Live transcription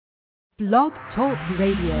Blog Talk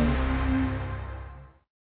Radio.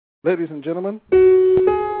 Ladies and gentlemen,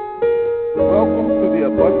 welcome to the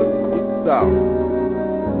Abundant South.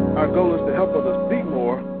 Our goal is to help others be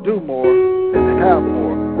more, do more, and have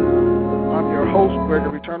more. I'm your host,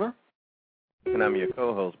 Gregory Turner. And I'm your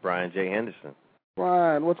co-host, Brian J. Henderson.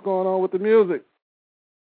 Brian, what's going on with the music?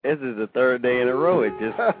 This is the third day in a row. It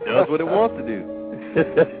just does what it wants to do.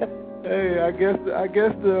 Hey, I guess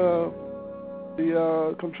the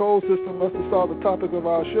control system must have saw the topic of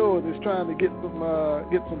our show and is trying to get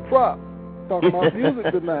some props talking about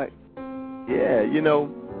music tonight. Yeah,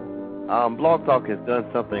 Blog Talk has done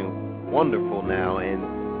something wonderful now,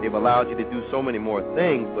 and they've allowed you to do so many more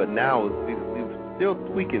things. But now we're still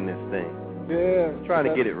tweaking this thing. Yeah, trying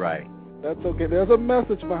to get it right. That's okay. There's a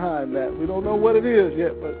message behind that. We don't know what it is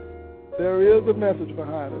yet, but there is a message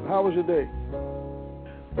behind it. How was your day?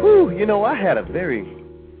 Whew, I had a very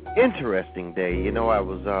interesting day. I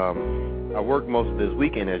worked most of this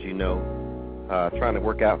weekend, as you know, trying to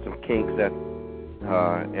work out some kinks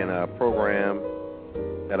in a program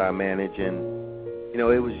that I manage, and it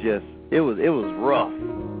was rough.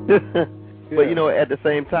 But at the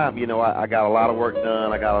same time, I got a lot of work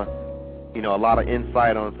done. I got a lot of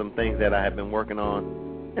insight on some things that I have been working on,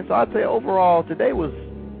 and so I'd say overall today was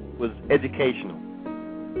educational.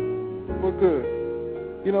 Well, good.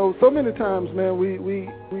 So many times, man, we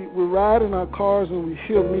ride in our cars and we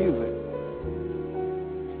hear music.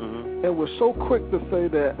 Mm-hmm. And we're so quick to say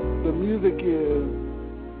that the music is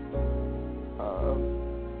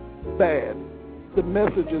bad. The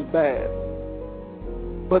message is bad.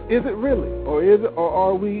 But is it really? Or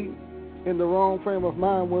are we in the wrong frame of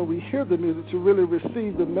mind when we hear the music to really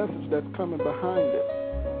receive the message that's coming behind it?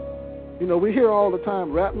 We hear all the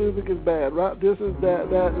time, rap music is bad, rap this is that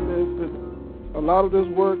and this. A lot of this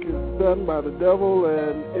work is done by the devil,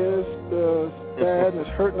 and it's bad, and it's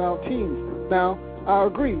hurting our teens. Now, I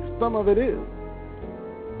agree, some of it is,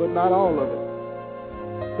 but not all of it.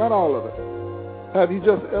 Not all of it. Have you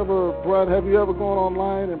ever gone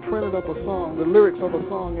online and printed up a song, the lyrics of a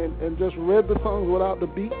song, and just read the songs without the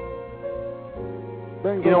beat?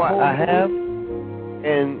 I have,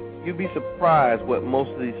 and you'd be surprised what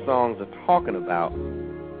most of these songs are talking about.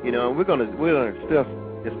 And we're gonna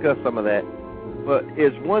discuss some of that. But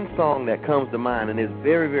it's one song that comes to mind, and it's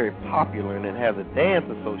very, very popular, and it has a dance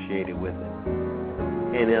associated with it.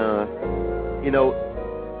 And,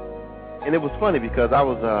 and it was funny because I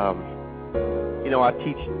was, I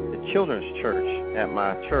teach the children's church at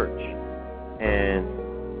my church. And,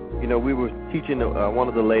 we were teaching one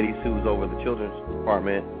of the ladies who was over the children's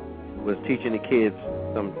department was teaching the kids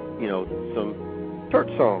some church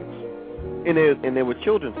songs. And they were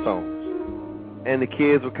children's songs. And the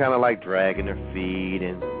kids were kind of like dragging their feet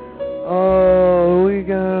and, oh, we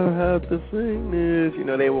gonna have to sing this.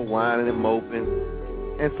 They were whining and moping.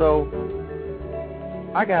 And so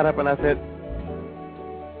I got up and I said,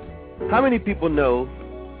 how many people know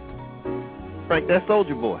Frank That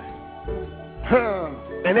Soldier Boy?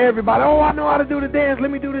 And everybody, oh, I know how to do the dance. Let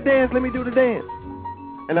me do the dance.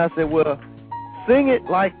 And I said, well, sing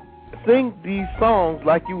these songs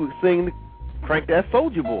like you would sing Frank That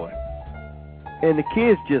Soldier Boy. And the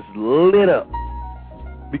kids just lit up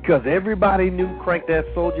because everybody knew Crank That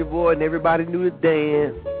Soldier Boy and everybody knew the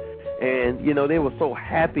dance. And, they were so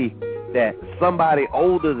happy that somebody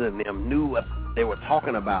older than them knew what they were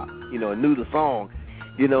talking about, and knew the song,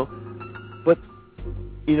 But,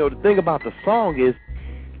 the thing about the song is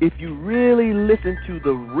if you really listen to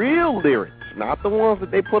the real lyrics, not the ones that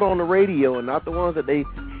they put on the radio and not the ones that they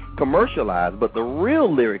commercialize, but the real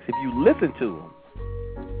lyrics, if you listen to them,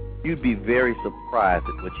 you'd be very surprised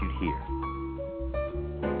at what you'd hear.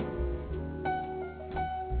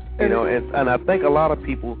 And I think a lot of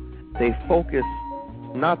people, they focus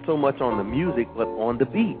not so much on the music, but on the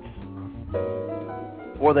beats.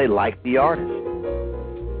 Or they like the artist.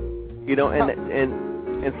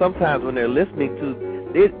 And sometimes when they're listening to,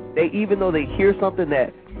 they even though they hear something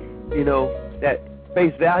that, that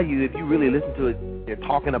face value, if you really listen to it, they're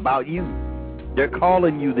talking about you. They're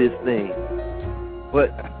calling you this thing.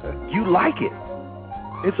 But you like it,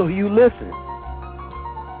 and so you listen.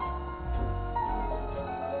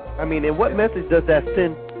 I mean, and what message does that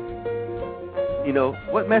send?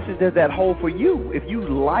 What message does that hold for you if you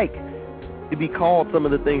like to be called some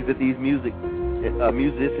of the things that these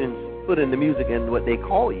musicians put in the music and what they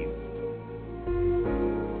call you?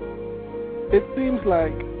 It seems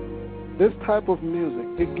like this type of music,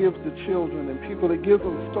 it gives the children and people, it gives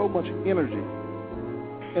them so much energy.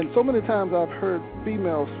 And so many times I've heard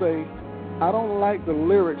females say, I don't like the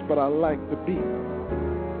lyrics, but I like the beat.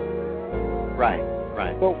 Right.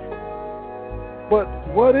 But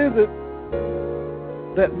what is it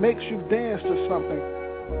that makes you dance to something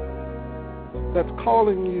that's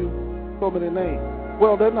calling you so many names.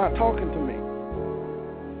 Well, they're not talking to me.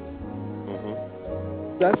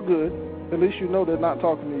 That's good. At least you know they're not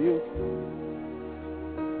talking to you.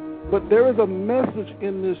 But there is a message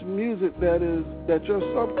in this music that your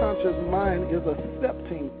subconscious mind is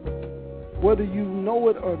accepting, whether you know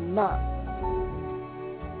it or not.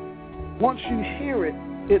 Once you hear it,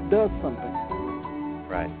 it does something.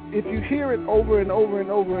 Right. If you hear it over and over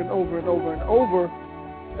and over and over and over and over,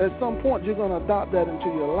 at some point you're going to adopt that into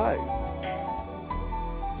your life.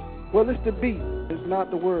 Well, it's the beat. It's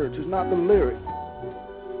not the words. It's not the lyrics.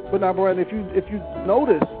 But now, Brian, if you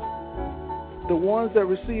notice, the ones that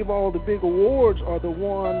receive all the big awards are the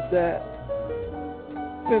ones that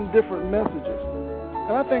send different messages.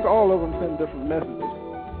 And I think all of them send different messages.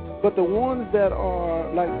 But the ones that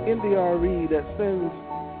are like NDRE that sends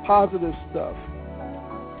positive stuff,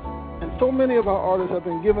 and so many of our artists have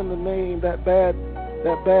been given the name, that bad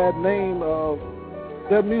name of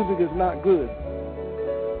their music is not good.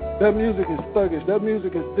 Their music is thuggish. Their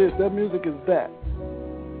music is this. Their music is that.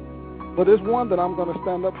 But there's one that I'm going to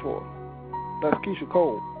stand up for. That's Keyshia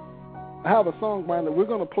Cole. I have a song, Brian, that we're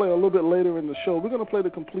going to play a little bit later in the show. We're going to play the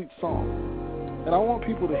complete song. And I want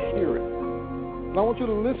people to hear it. And I want you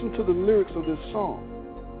to listen to the lyrics of this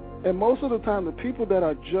song. And most of the time, the people that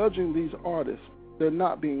are judging these artists, they're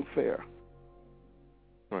not being fair.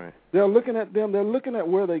 Right. They're looking at them. They're looking at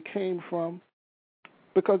where they came from,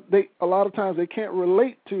 because a lot of times they can't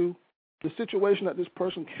relate to the situation that this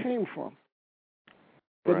person came from.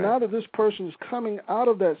 But now that this person is coming out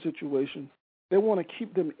of that situation, they want to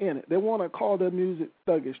keep them in it. They want to call their music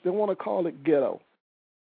thuggish. They want to call it ghetto.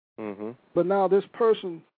 Mm-hmm. But now this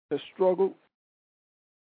person has struggled,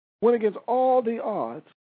 went against all the odds,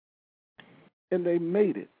 and they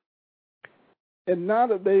made it. And now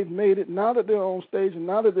that they've made it, now that they're on stage, and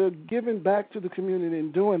now that they're giving back to the community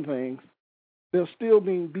and doing things, they're still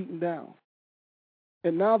being beaten down.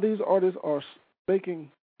 And now these artists are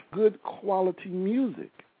making good quality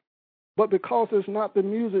music. But because it's not the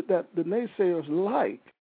music that the naysayers like,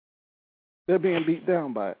 they're being beat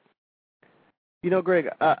down by it. You know, Greg,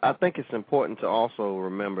 I think it's important to also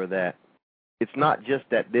remember that it's not just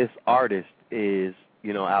that this artist is,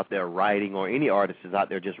 you know, out there writing, or any artist is out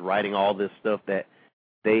there just writing all this stuff that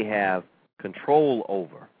they have control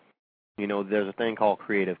over. You know, there's a thing called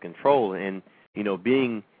creative control. And, you know,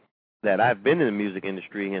 being that I've been in the music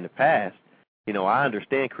industry in the past, you know, I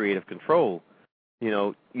understand creative control. You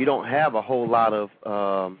know, you don't have a whole lot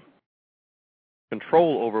of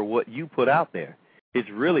control over what you put out there. It's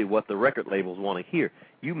really what the record labels want to hear.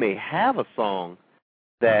 You may have a song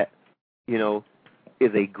that, you know,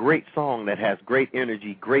 is a great song that has great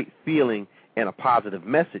energy, great feeling, and a positive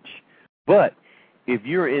message. But if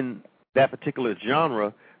you're in that particular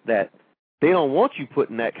genre that they don't want you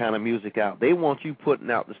putting that kind of music out, they want you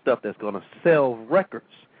putting out the stuff that's going to sell records.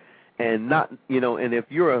 And not, you know, and if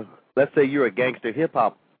you're let's say you're a gangster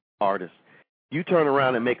hip-hop artist, you turn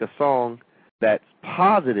around and make a song that's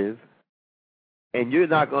positive, and you're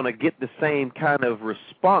not going to get the same kind of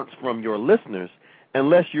response from your listeners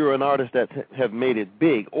unless you're an artist that have made it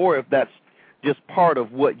big, or if that's just part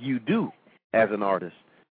of what you do as an artist.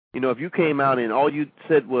 You know, if you came out and all you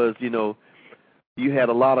said was, you know, you had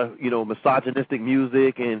a lot of, you know, misogynistic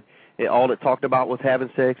music, and all it talked about was having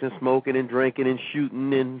sex and smoking and drinking and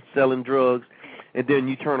shooting and selling drugs, and then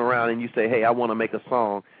you turn around and you say, hey, I want to make a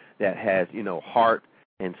song that has, you know, heart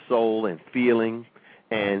and soul and feeling,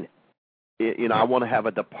 and, you know, I want to have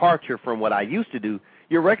a departure from what I used to do,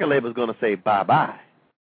 your record label is going to say bye-bye.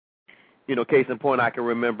 You know, case in point, I can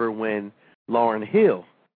remember when Lauryn Hill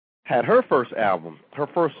had her first album, her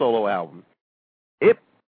first solo album.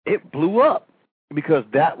 It blew up because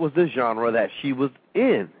that was the genre that she was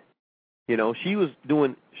in. You know, she was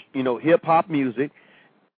doing, you know, hip-hop music,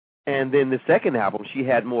 and then the second album, she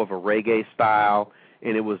had more of a reggae style,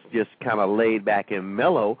 and it was just kind of laid back and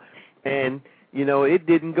mellow, and, you know, it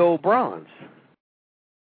didn't go bronze.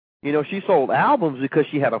 You know, she sold albums because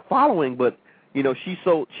she had a following, but, you know, she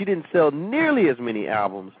didn't sell nearly as many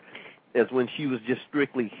albums as when she was just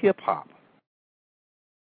strictly hip-hop.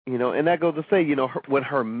 You know, and that goes to say, you know, when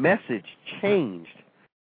her message changed,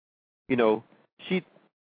 you know,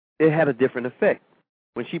 it had a different effect.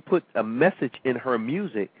 When she put a message in her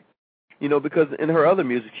music, you know, because in her other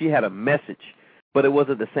music she had a message, but it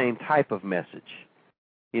wasn't the same type of message.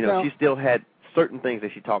 You know, she still had certain things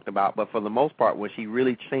that she talked about, but for the most part, when she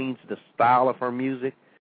really changed the style of her music,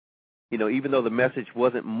 you know, even though the message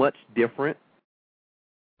wasn't much different,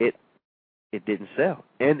 it didn't sell.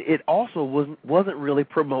 And it also wasn't really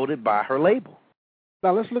promoted by her label.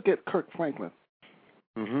 Now let's look at Kirk Franklin.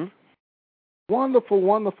 Mm-hmm. Wonderful,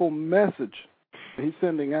 wonderful message that he's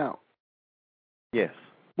sending out. Yes.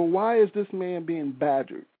 But why is this man being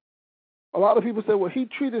badgered? A lot of people say, well, he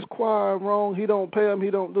treat his choir wrong. He don't pay them. He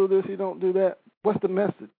don't do this. He don't do that. What's the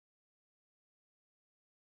message?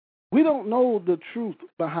 We don't know the truth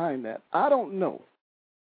behind that. I don't know.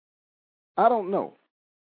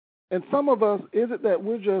 And some of us, is it that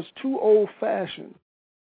we're just too old-fashioned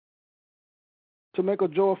to make a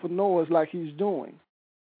joyful noise like he's doing,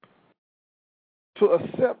 to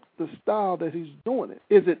accept the style that he's doing it?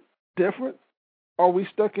 Is it different? Are we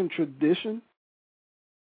stuck in tradition?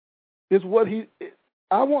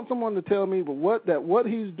 I want someone to tell me that what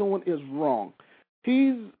he's doing is wrong.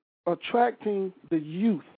 He's attracting the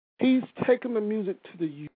youth. He's taking the music to the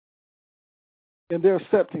youth, and they're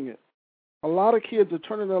accepting it. A lot of kids are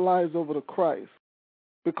turning their lives over to Christ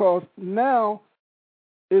because now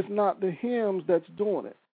it's not the hymns that's doing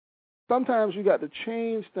it. Sometimes you got to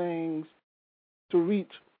change things to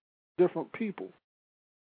reach different people.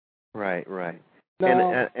 Right.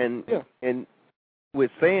 Now, and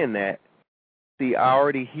with saying that, see, I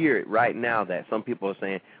already hear it right now that some people are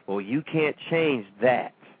saying, well, you can't change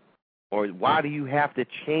that. Or why do you have to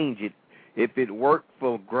change it? If it worked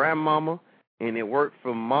for grandmama and it worked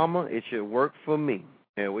for mama, it should work for me.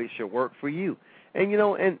 And it should work for you.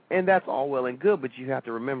 And, and that's all well and good, but you have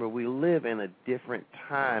to remember we live in a different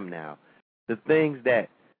time now. The things that,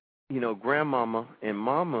 grandmama and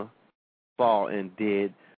mama saw and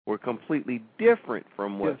did were completely different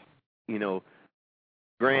from what,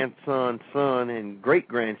 grandson, son, and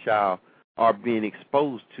great-grandchild are being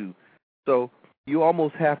exposed to. So you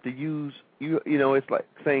almost have to use, it's like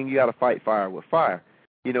saying you got to fight fire with fire.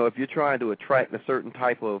 If you're trying to attract a certain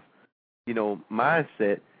type of,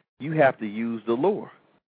 mindset, you have to use the lure.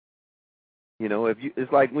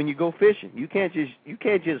 It's like when you go fishing, you can't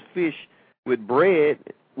just fish with bread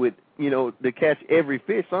to catch every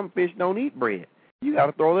fish. Some fish don't eat bread. You got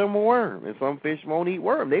to throw them a worm, and some fish won't eat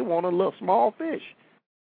worm. They want a little small fish,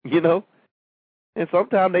 and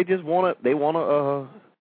sometimes they just want to.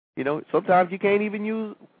 Sometimes you can't even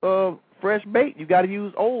use fresh bait. You got to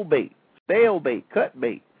use old bait, stale bait, cut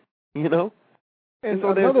bait. And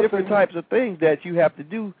so there's different types of things that you have to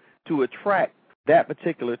do to attract that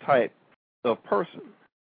particular type of person.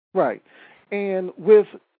 Right. And with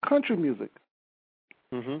country music,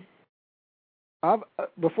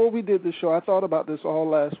 before we did this show, I thought about this all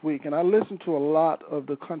last week, and I listened to a lot of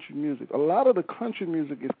the country music. A lot of the country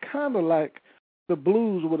music is kind of like the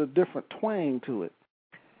blues with a different twang to it.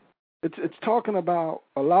 It's talking about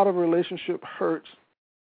a lot of relationship hurts,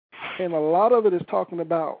 and a lot of it is talking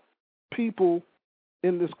about people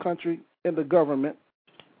in this country and the government.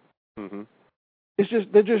 It's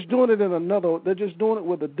just they're just doing it they're just doing it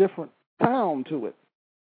with a different sound to it.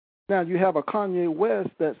 Now you have a Kanye West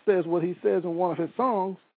that says what he says in one of his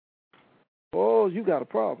songs. Oh, you got a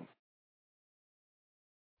problem.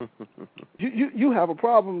 you have a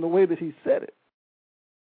problem the way that he said it.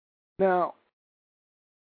 Now,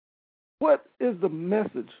 what is the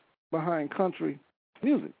message behind country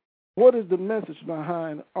music? What is the message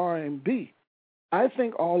behind R&B? I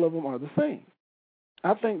think all of them are the same.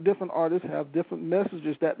 I think different artists have different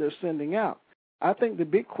messages that they're sending out. I think the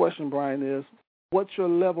big question, Brian, is what's your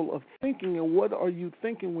level of thinking and what are you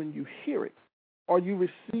thinking when you hear it? Are you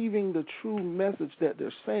receiving the true message that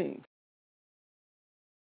they're saying?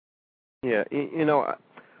 Yeah,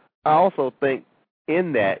 I also think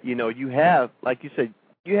in that, you have, like you said,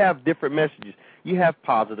 you have different messages. You have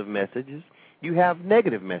positive messages. You have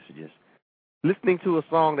negative messages. Listening to a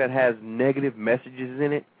song that has negative messages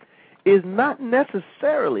in it is not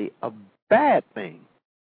necessarily a bad thing.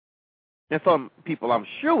 And some people, I'm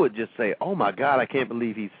sure, would just say, oh, my God, I can't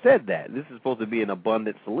believe he said that. This is supposed to be an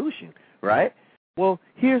abundant solution, right? Well,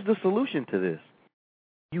 here's the solution to this.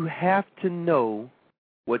 You have to know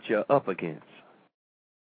what you're up against.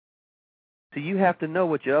 So you have to know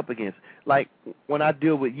what you're up against. Like when I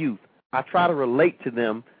deal with youth, I try to relate to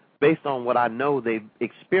them based on what I know they've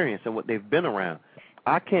experienced and what they've been around.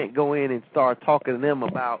 I can't go in and start talking to them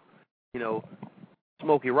about,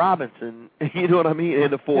 Smokey Robinson, you know what I mean,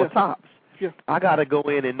 and the Four Tops. Yeah. I got to go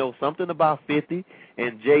in and know something about 50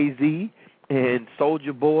 and Jay-Z and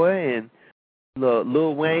Soulja Boy and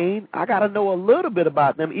Lil Wayne. I got to know a little bit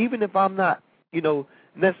about them, even if I'm not,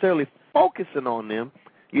 necessarily focusing on them.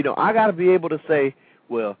 I got to be able to say,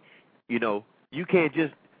 well, you can't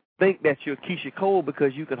just think that you're Keyshia Cole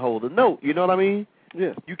because you can hold a note. You know what I mean?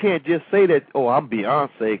 Yeah. You can't just say that, oh, I'm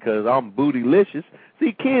Beyonce because I'm bootylicious.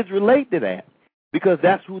 See, kids relate to that because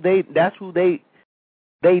that's who they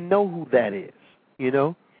know who that is,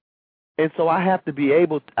 And so I have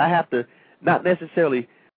to not necessarily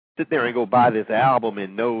sit there and go buy this album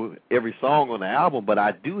and know every song on the album, but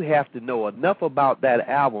I do have to know enough about that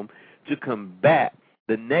album to combat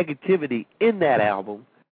the negativity in that album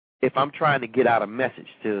if I'm trying to get out a message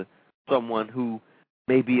to someone who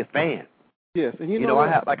may be a fan. Yes, and you know I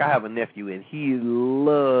have a nephew, and he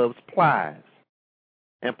loves Plige.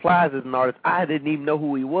 And Plige is an artist. I didn't even know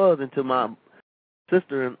who he was until my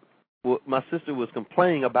sister was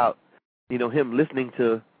complaining about, him listening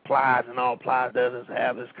to Plige, and all Plige does is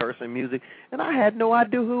have this cursing music, and I had no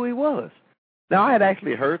idea who he was. Now, I had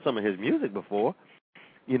actually heard some of his music before,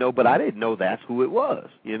 but I didn't know that's who it was,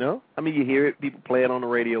 I mean, you hear it, people play it on the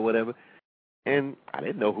radio or whatever, and I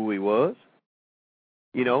didn't know who he was,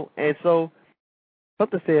 and so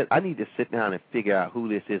something said, I need to sit down and figure out who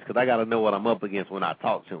this is, because I got to know what I'm up against when I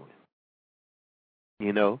talk to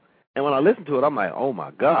him, and when I listen to it, I'm like, oh,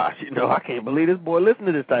 my gosh, I can't believe this boy listened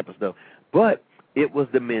to this type of stuff, but it was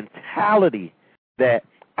the mentality that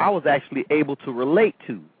I was actually able to relate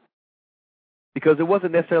to. Because it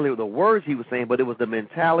wasn't necessarily the words he was saying, but it was the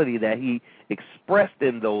mentality that he expressed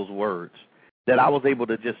in those words that I was able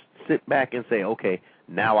to just sit back and say, okay,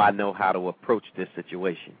 now I know how to approach this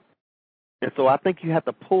situation. And so I think you have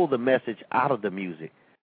to pull the message out of the music,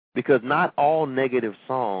 because not all negative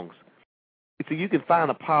songs, so you can find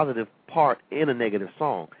a positive part in a negative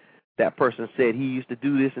song. That person said he used to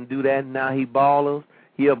do this and do that, and now he a baller,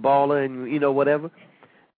 and whatever.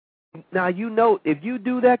 Now, if you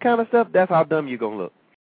do that kind of stuff, that's how dumb you're going to look.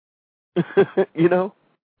 Yeah.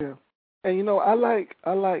 And, I like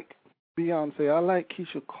Beyonce. I like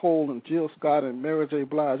Keyshia Cole and Jill Scott and Mary J.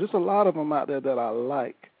 Blige. There's a lot of them out there that I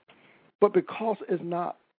like. But because it's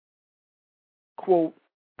not, quote,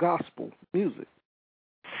 gospel music,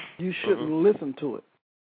 you shouldn't listen to it.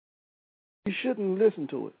 You shouldn't listen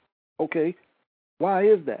to it. Okay? Why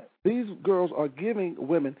is that? These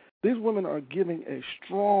women are giving a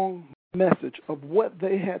strong message of what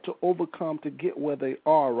they had to overcome to get where they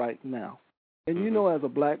are right now. And as a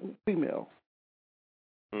black female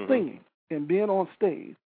singing and being on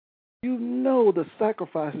stage, the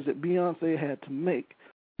sacrifices that Beyonce had to make.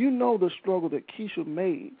 The struggle that Keyshia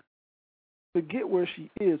made to get where she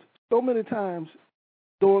is. So many times,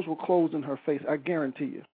 doors were closed in her face, I guarantee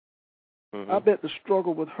you. I bet the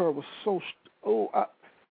struggle with her was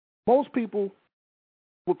most people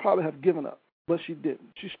would probably have given up, but she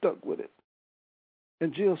didn't. She stuck with it.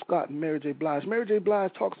 And Jill Scott and Mary J. Blige. Mary J.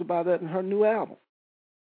 Blige talks about that in her new album.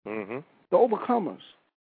 The Overcomers.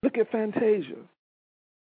 Look at Fantasia.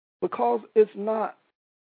 Because it's not,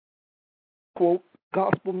 quote,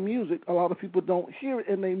 gospel music, a lot of people don't hear it,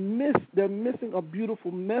 and they're missing a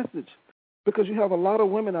beautiful message. Because you have a lot of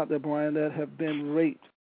women out there, Brian, that have been raped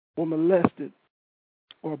or molested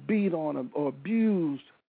or beat on or abused.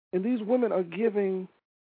 And these women are giving,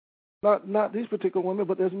 not these particular women,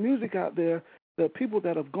 but there's music out there, there are people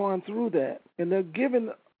that have gone through that, and they're giving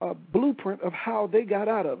a blueprint of how they got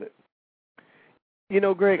out of it.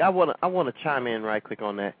 Greg, I want to chime in right quick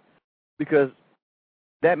on that, because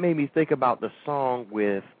that made me think about the song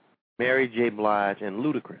with Mary J. Blige and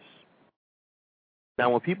Ludacris.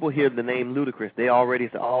 Now, when people hear the name Ludacris, they already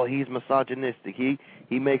say, oh, he's misogynistic. He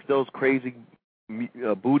makes those crazy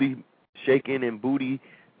booty shaking and booty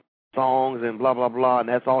songs and blah, blah, blah, and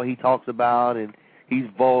that's all he talks about, and he's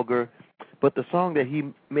vulgar. But the song that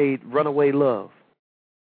he made, Runaway Love,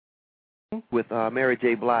 with Mary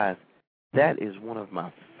J. Blige, that is one of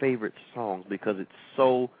my favorite songs because it's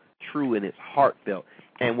so true and it's heartfelt.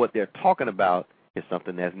 And what they're talking about is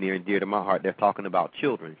something that's near and dear to my heart. They're talking about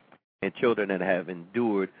children, and children that have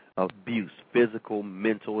endured abuse, physical,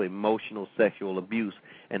 mental, emotional, sexual abuse,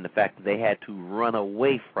 and the fact that they had to run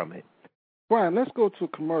away from it. Brian, let's go to a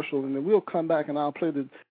commercial, and then we'll come back and I'll play the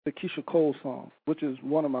Keyshia Cole song, which is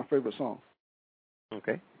one of my favorite songs.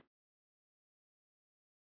 Okay.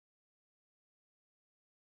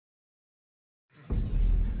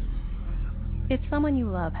 If someone you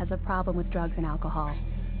love has a problem with drugs and alcohol,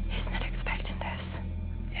 he's not expecting this.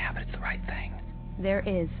 Yeah, but it's the right thing. There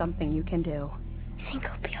is something you can do. You think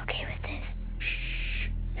he'll be okay with this? Shh.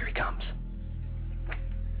 Here he comes.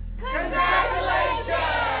 Congratulations!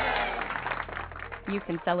 You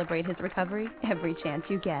can celebrate his recovery every chance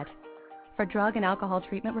you get. For drug and alcohol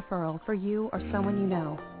treatment referral for you or someone you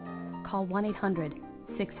know, call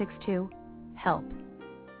 1-800-662-HELP.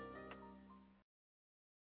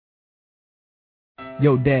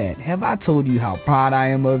 Yo, Dad, have I told you how proud I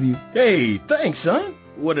am of you? Hey, thanks, son.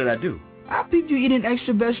 What did I do? I peeped you eating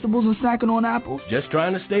extra vegetables and snacking on apples. Just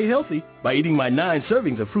trying to stay healthy by eating my 9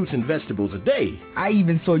 servings of fruits and vegetables a day. I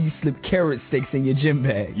even saw you slip carrot sticks in your gym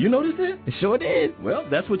bag. You noticed that? It sure did. Well,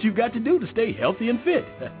 that's what you've got to do to stay healthy and fit.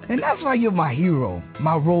 And that's why you're my hero,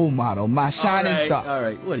 my role model, my shining star. All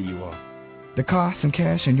right, what do you want? The car, some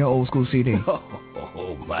cash, and your old school CD.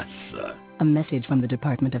 Oh, my son. A message from the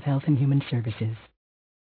Department of Health and Human Services.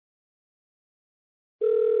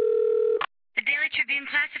 The Daily Tribune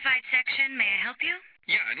Classified section, may I help you?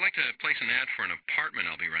 Yeah, I'd like to place an ad for an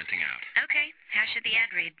apartment I'll be renting out. Okay, how should the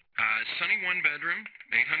ad read? Sunny 1-bedroom,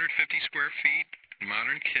 850 square feet,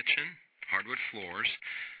 modern kitchen, hardwood floors,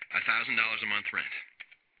 $1,000 a month rent.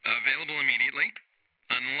 Available immediately,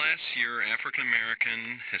 unless you're African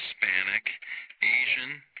American, Hispanic,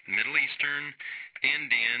 Asian, Middle Eastern,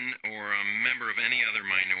 Indian, or a member of any other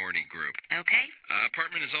minority group. Okay.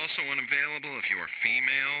 Apartment is also unavailable if you are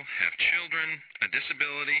female, have children, a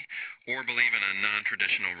disability, or believe in a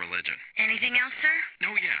non-traditional religion. Anything else, sir?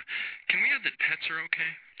 Oh, yeah. Can we add that pets are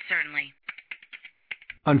okay? Certainly.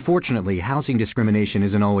 Unfortunately, housing discrimination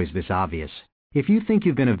isn't always this obvious. If you think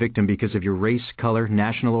you've been a victim because of your race, color,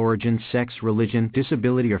 national origin, sex, religion,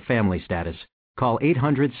 disability, or family status, call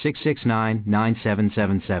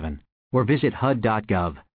 800-669-9777 or visit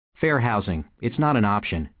HUD.gov. Fair housing. It's not an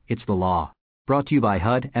option. It's the law. Brought to you by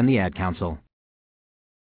HUD and the Ad Council.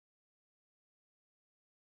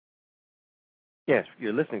 Yes,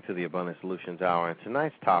 you're listening to the Abundant Solutions Hour, and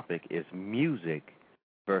tonight's topic is music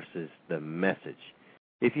versus the message.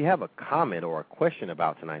 If you have a comment or a question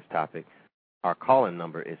about tonight's topic, our call-in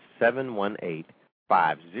number is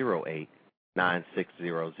 718-508-9600.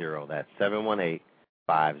 That's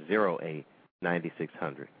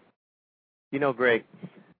 718-508-9600. You know, Greg,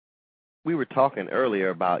 we were talking earlier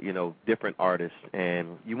about, different artists,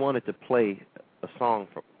 and you wanted to play a song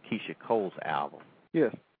from Keyshia Cole's album.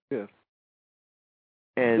 Yes.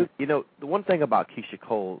 And, the one thing about Keyshia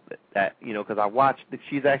Cole that, because I watched,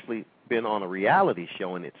 she's actually been on a reality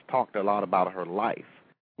show, and it's talked a lot about her life.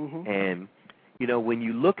 Mm-hmm. And, when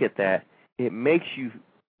you look at that, it makes you,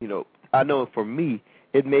 I know for me,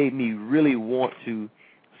 it made me really want to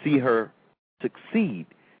see her succeed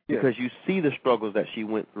because you see the struggles that she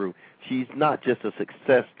went through. She's not just a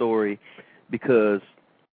success story because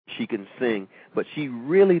she can sing, but she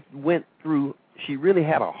really she really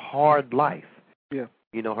had a hard life. Yeah.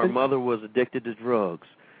 Her mother was addicted to drugs.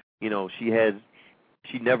 She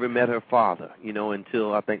never met her father,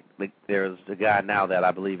 until I think there's a guy now that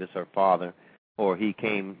I believe is her father, or he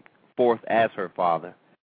came forth as her father,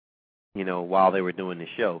 while they were doing the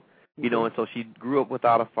show. Mm-hmm. And so she grew up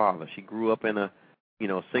without a father. She grew up in a,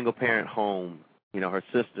 single-parent home. Her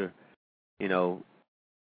sister, grew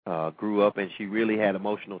up, and she really had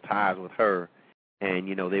emotional ties with her, and,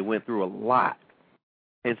 they went through a lot.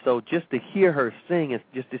 And so just to hear her sing and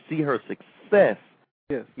just to see her success,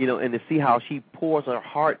 yes, and to see how she pours her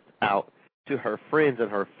heart out to her friends and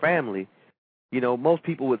her family, most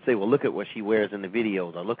people would say, well, look at what she wears in the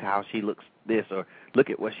videos, or look how she looks this, or look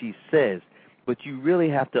at what she says. But you really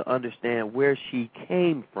have to understand where she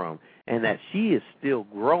came from and that she is still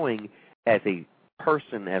growing as a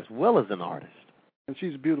person as well as an artist. And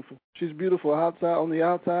she's beautiful. She's beautiful outside, on the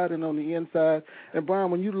outside and on the inside. And,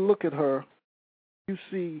 Brian, when you look at her, you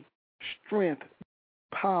see strength,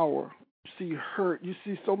 power, you see hurt, you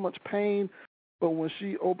see so much pain, but when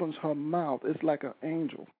she opens her mouth, it's like an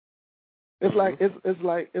angel. It's like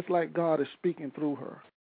it's like God is speaking through her,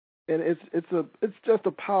 and it's just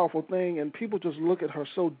a powerful thing, and people just look at her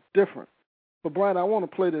so different. But Brian, I want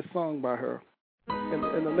to play this song by her,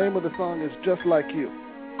 and the name of the song is Just Like You.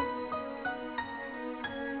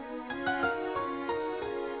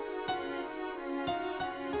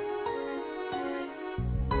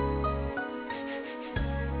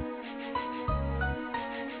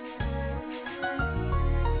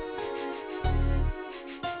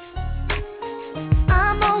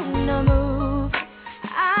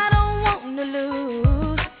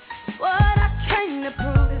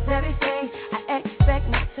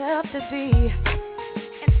 To be,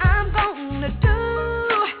 and I'm gonna do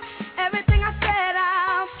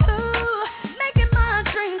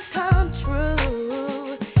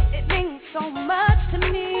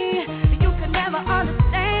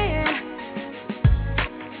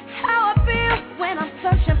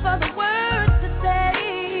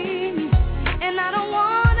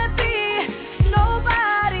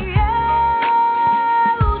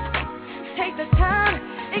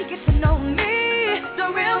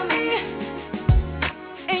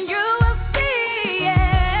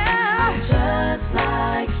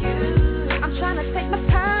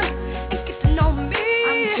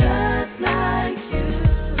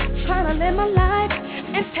live my life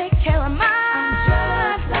and take care of mine.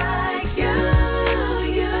 I'm just like you.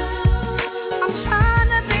 I'm trying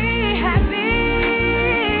to be happy.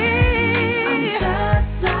 I'm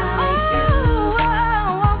just like you. And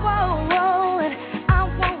I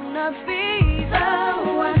wanna be the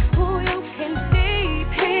one who you can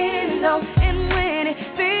depend on. And when it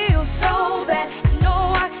feels so bad, I know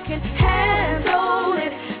I can handle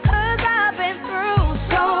it. 'Cause I've been through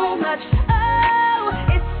so much. Oh,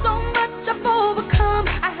 it's so much I've overcome.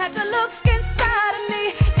 I had to look inside of me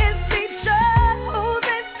and see just who's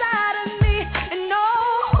inside of me, and know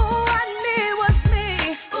who I knew was me.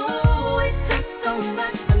 Ooh, it took so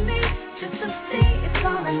much for me just to see it's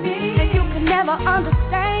all in me. And you can never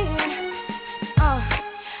understand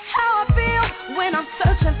how I feel when I'm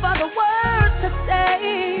searching for the words to say.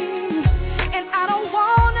 And I don't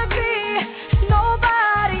wanna be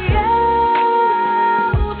nobody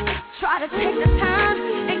else. Try to take the time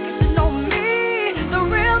and get to know me, the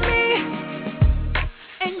real me,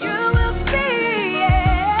 and you will see,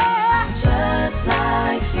 yeah, just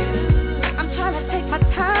like you. I'm trying to take my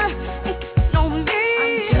time and get to know me.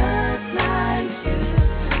 I'm just like you.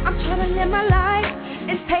 I'm trying to live my life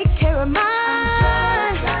and take care of mine.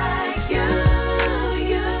 I'm just like you.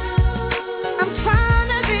 I'm trying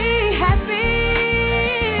to be happy.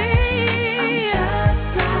 I'm just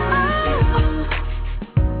like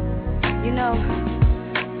you. You know,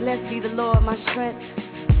 blessed be the Lord, my strength,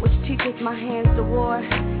 which teaches my hands to war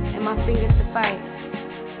and my fingers to fight.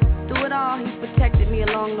 Through it all, He's protected me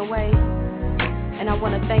along the way. And I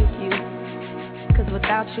want to thank you, 'cause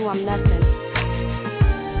without you, I'm nothing.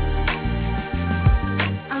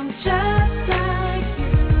 I'm just like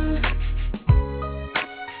you.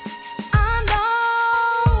 I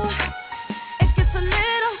know it gets a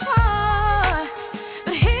little hard,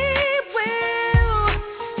 but He will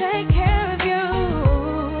take care of you.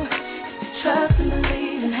 Trust and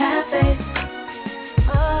believe and have faith.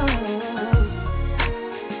 Oh.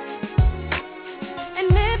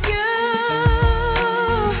 And if you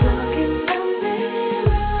look in the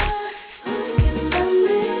mirror, look in the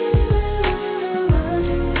mirror, what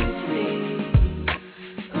do you see?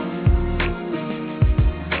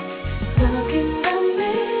 Look in the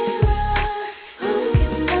mirror, look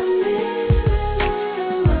in the mirror,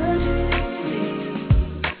 what do you see?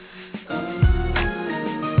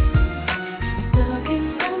 Look in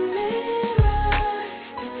the mirror, look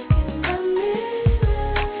in the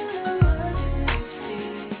mirror, what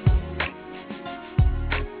do you see?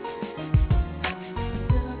 Look in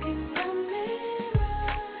the mirror,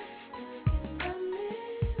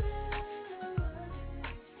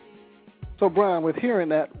 So, Brian, with hearing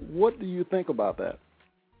that, what do you think about that?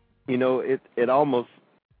 You know, it almost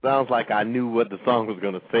sounds like I knew what the song was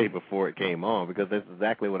going to say before it came on, because that's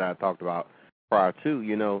exactly what I talked about prior to.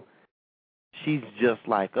 You know, she's just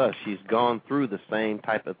like us. She's gone through the same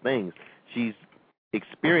type of things. She's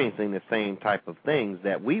experiencing the same type of things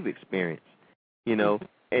that we've experienced, you know,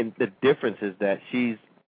 and the difference is that she's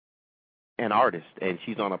an artist and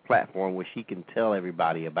she's on a platform where she can tell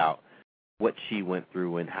everybody about what she went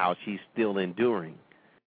through and how she's still enduring.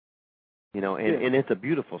 You know, and it's a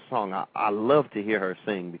beautiful song. I love to hear her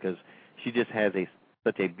sing because she just has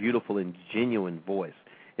such a beautiful and genuine voice.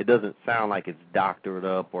 It doesn't sound like it's doctored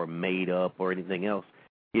up or made up or anything else.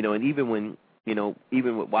 You know, and even when, you know,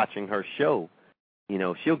 even with watching her show, you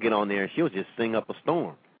know, she'll get on there and she'll just sing up a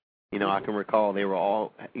storm. You know, I can recall they were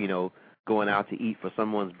all, you know, going out to eat for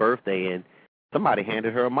someone's birthday, and somebody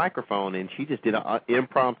handed her a microphone, and she just did an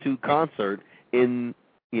impromptu concert in,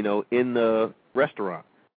 you know, in the restaurant.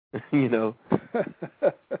 You know,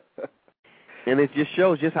 and it just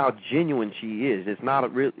shows just how genuine she is. It's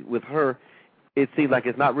not really, with her, it seems like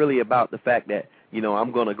it's not really about the fact that, you know,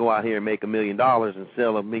 I'm going to go out here and make $1 million and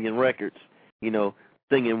sell 1 million records, you know,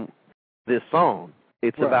 singing this song.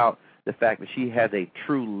 It's about the fact that she has a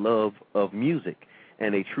true love of music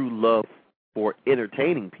and a true love for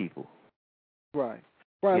entertaining people. Right.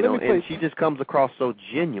 Brian, you know, and she just comes across so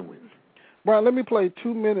genuine. Brian, let me play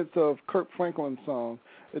 2 minutes of Kirk Franklin's song.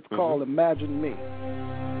 It's called Imagine Me.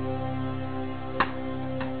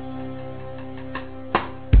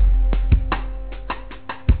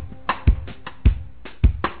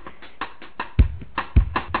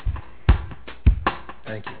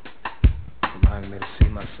 Thank you. Reminding me to see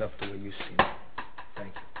myself the way you see me.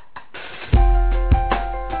 Thank you.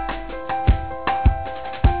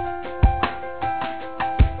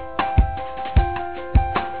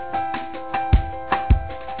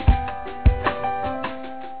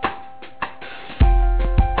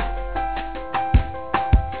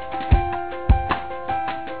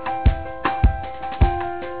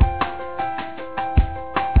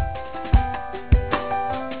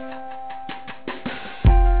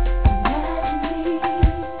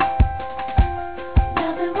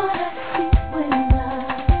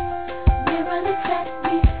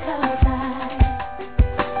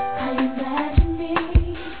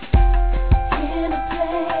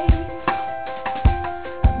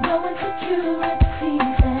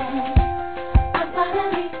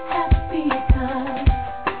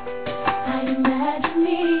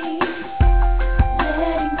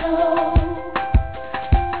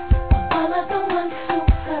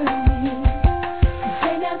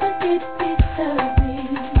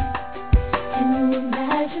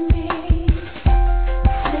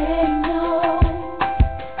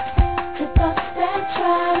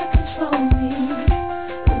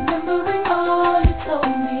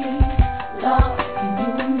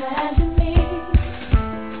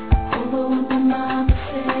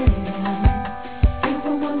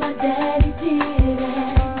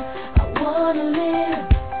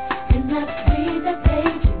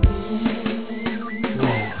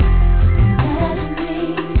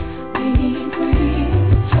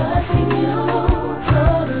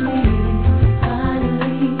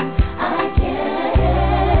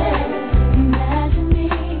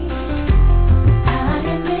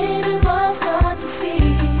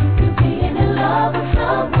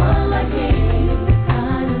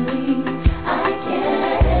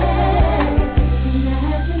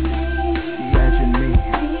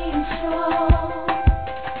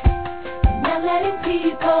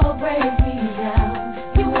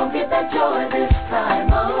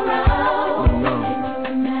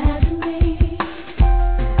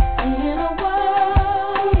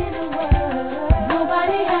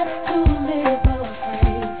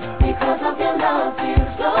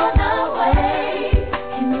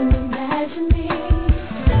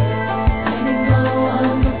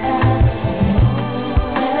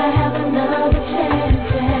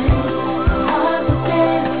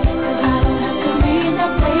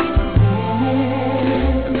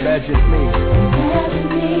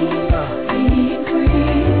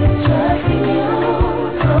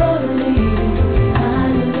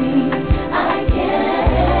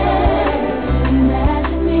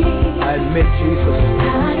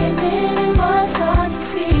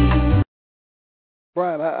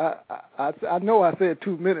 I know I said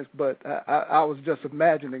 2 minutes, but I was just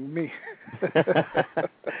imagining me.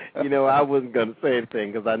 I wasn't going to say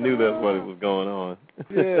anything because I knew that's what was going on.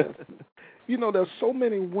 Yes. There's so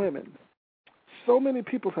many women. So many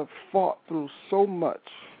people have fought through so much.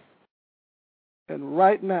 And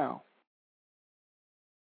right now,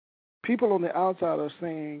 people on the outside are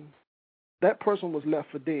saying that person was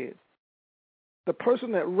left for dead. The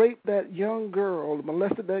person that raped that young girl,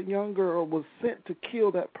 molested that young girl, was sent to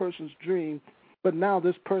kill that person's dream, but now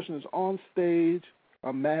this person is on stage.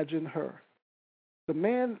 Imagine her. The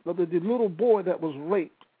man, the little boy that was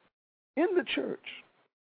raped in the church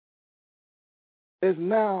is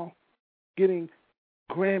now getting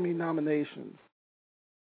Grammy nominations.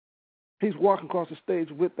 He's walking across the stage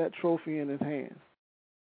with that trophy in his hand.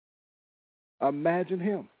 Imagine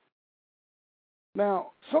him.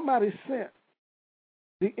 Now, somebody sent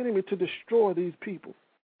the enemy to destroy these people.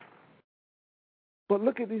 But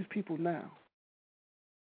look at these people now.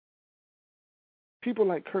 People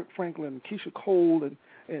like Kirk Franklin, Keyshia Cole,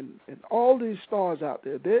 and all these stars out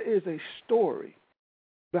there. There is a story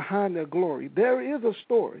behind their glory. There is a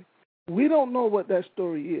story. We don't know what that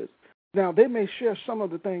story is. Now, they may share some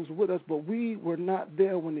of the things with us, but we were not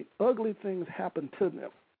there when the ugly things happened to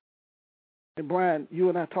them. And, Brian, you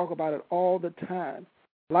and I talk about it all the time.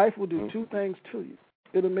 Life will do two things to you.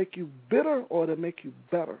 It'll make you bitter or it'll make you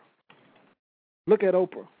better. Look at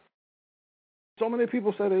Oprah. So many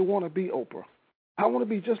people say they want to be Oprah. I want to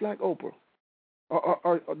be just like Oprah.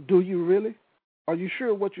 Or do you really? Are you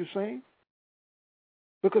sure what you're saying?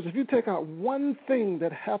 Because if you take out one thing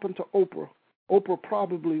that happened to Oprah, Oprah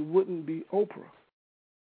probably wouldn't be Oprah.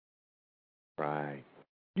 Right.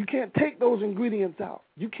 You can't take those ingredients out.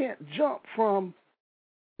 You can't jump from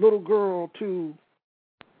little girl to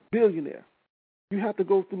billionaire. You have to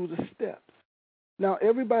go through the steps. Now,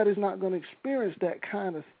 everybody's not going to experience that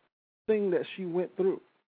kind of thing that she went through.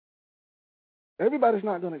 Everybody's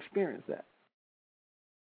not going to experience that.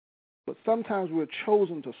 But sometimes we're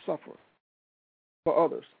chosen to suffer for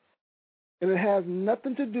others. And it has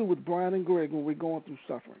nothing to do with Brian and Greg when we're going through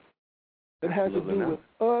suffering. It has to do with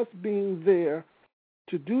us being there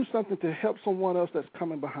to do something to help someone else that's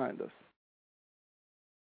coming behind us.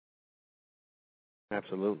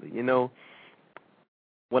 Absolutely.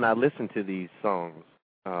 When I listen to these songs,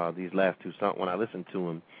 these last two songs, when I listen to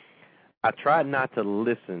them, I try not to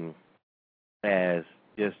listen as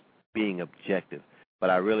just being objective, but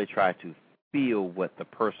I really try to feel what the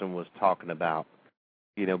person was talking about,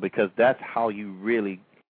 because that's how you really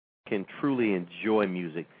can truly enjoy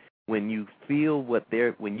music. When you feel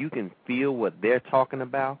when you can feel what they're talking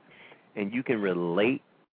about, and you can relate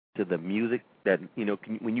to the music that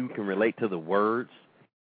when you can relate to the words,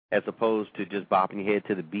 as opposed to just bopping your head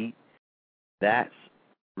to the beat, that's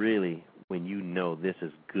really when this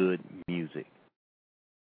is good music.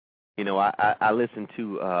 I listen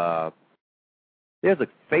to, there's a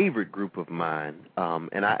favorite group of mine,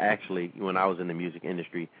 and I actually, when I was in the music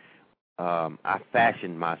industry, I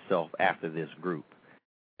fashioned myself after this group.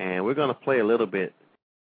 And we're going to play a little bit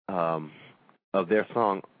of their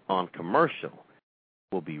song on commercial.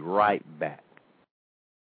 We'll be right back.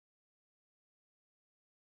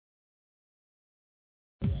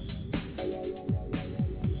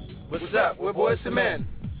 What's up? We're Boys to Men.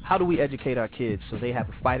 How do we educate our kids so they have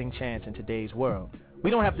a fighting chance in today's world? We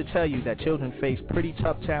don't have to tell you that children face pretty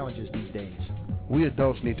tough challenges these days. We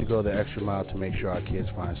adults need to go the extra mile to make sure our kids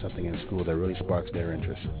find something in school that really sparks their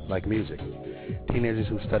interest, like music. Teenagers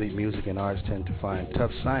who study music and arts tend to find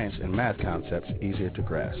tough science and math concepts easier to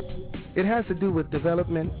grasp. It has to do with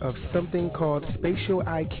development of something called spatial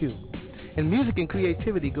IQ. And music and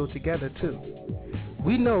creativity go together too.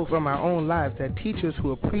 We know from our own lives that teachers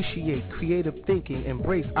who appreciate creative thinking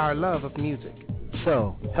embrace our love of music.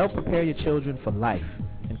 So, help prepare your children for life.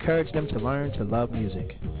 Encourage them to learn to love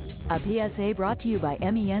music. A PSA brought to you by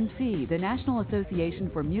MENC, the National Association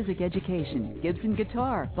for Music Education, Gibson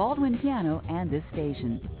Guitar, Baldwin Piano, and this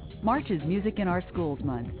station. March is Music in Our Schools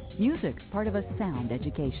Month. Music, part of a sound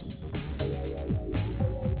education.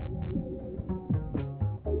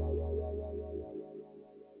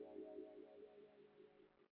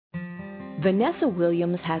 Vanessa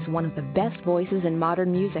Williams has one of the best voices in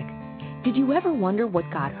modern music. Did you ever wonder what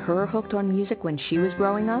got her hooked on music when she was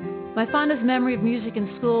growing up? My fondest memory of music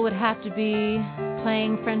in school would have to be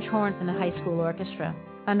playing French horn in the high school orchestra.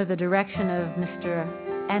 Under the direction of Mr.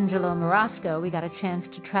 Angelo Marasco, we got a chance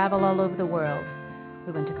to travel all over the world.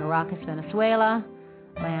 We went to Caracas, Venezuela,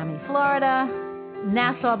 Miami, Florida,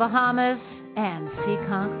 Nassau, Bahamas, and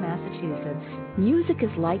Seekonk, Massachusetts. Music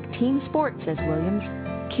is like team sport, says Williams.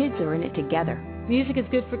 Kids are in it together. Music is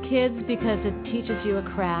good for kids because it teaches you a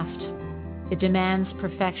craft. It demands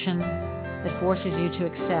perfection. It forces you to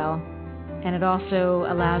excel. And it also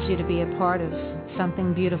allows you to be a part of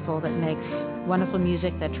something beautiful that makes wonderful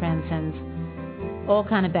music that transcends all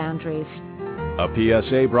kind of boundaries. A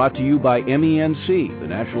PSA brought to you by MENC, the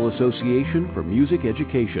National Association for Music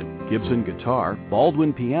Education, Gibson Guitar,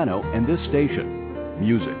 Baldwin Piano, and this station.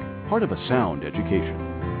 Music, part of a sound education.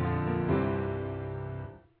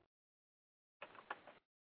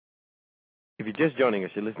 If you're just joining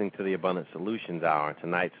us, you're listening to the Abundant Solutions Hour.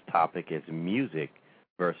 Tonight's topic is music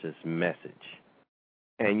versus message.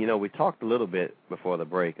 And, you know, we talked a little bit before the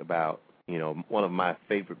break about, you know, one of my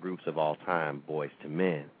favorite groups of all time, Boyz II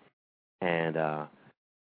Men. And,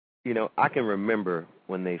 you know, I can remember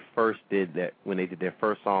when they first did that, when they did their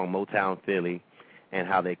first song, Motown Philly, and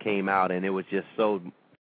how they came out, and it was just so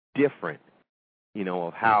different, you know,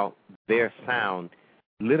 of how their sound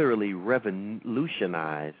literally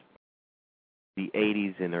revolutionized the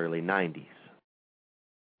 80s and early 90s,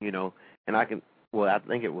 you know, and I think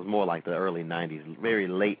it was more like the early 90s, very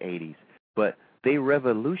late 80s, but they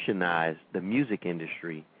revolutionized the music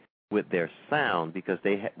industry with their sound because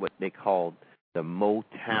they had what they called the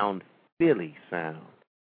Motown Philly sound.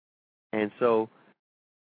 And so,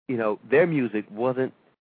 you know, their music wasn't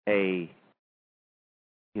a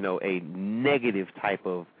negative type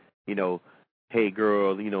of, you know, hey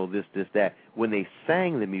girl, you know, this, that. When they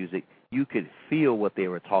sang the music, you could feel what they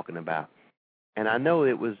were talking about. And I know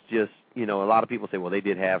it was just, you know, a lot of people say, well, they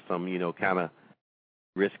did have some, you know, kind of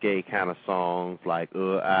risque kind of songs like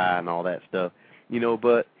I and all that stuff, you know,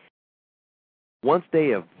 but once they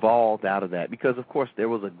evolved out of that, because of course there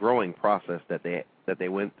was a growing process that they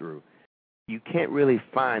went through, you can't really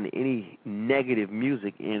find any negative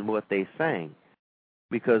music in what they sang,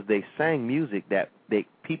 because they sang music that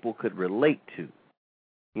people could relate to,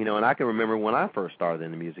 you know. And I can remember when I first started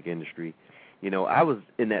in the music industry, you know, I was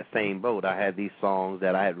in that same boat. I had these songs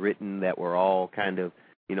that I had written that were all kind of,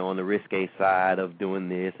 you know, on the risque side of doing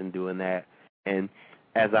this and doing that. And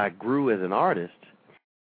as I grew as an artist,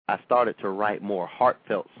 I started to write more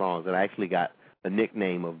heartfelt songs, and I actually got the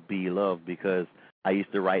nickname of Be Loved because I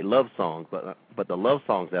used to write love songs, but the love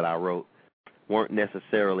songs that I wrote weren't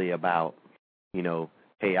necessarily about, you know,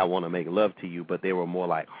 hey, I want to make love to you, but they were more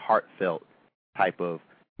like heartfelt type of,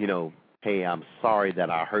 you know, hey, I'm sorry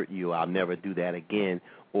that I hurt you, I'll never do that again,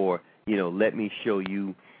 or, you know, let me show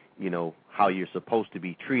you, you know, how you're supposed to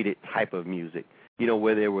be treated type of music, you know,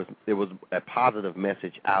 where there was a positive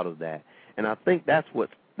message out of that. And I think that's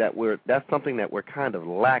something that we're kind of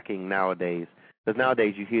lacking nowadays, because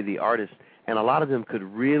nowadays you hear the artists, and a lot of them could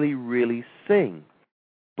really, really sing,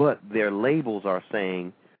 but their labels are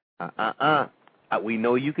saying, we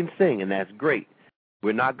know you can sing, and that's great.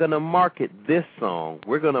 We're not going to market this song.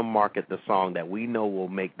 We're going to market the song that we know will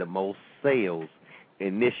make the most sales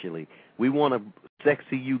initially. We want to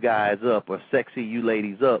sexy you guys up or sexy you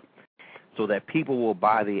ladies up so that people will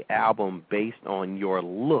buy the album based on your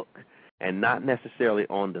look and not necessarily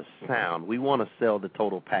on the sound. We want to sell the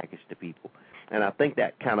total package to people. And I think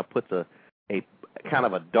that kind of puts a kind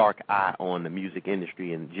of a dark eye on the music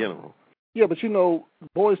industry in general. Yeah, but you know,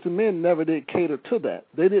 Boyz II Men never did cater to that.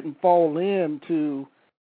 They didn't fall into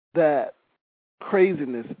that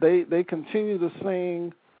craziness. They continue to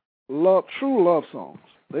sing true love songs.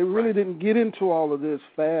 They really didn't get into all of this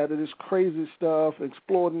fad and this crazy stuff,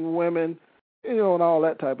 exploiting women, you know, and all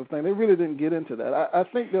that type of thing. They really didn't get into that. I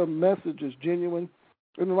think their message is genuine,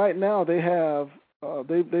 and right now they have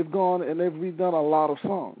they've gone and they've redone a lot of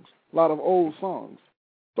songs, a lot of old songs.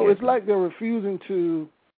 So it's like they're refusing to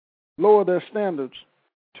lower their standards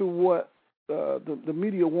to what the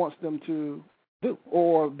media wants them to do,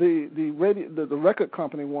 or the record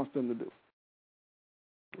company wants them to do.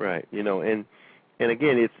 Right, you know, and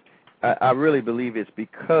again, I really believe it's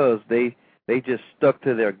because they just stuck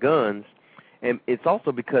to their guns. And it's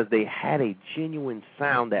also because they had a genuine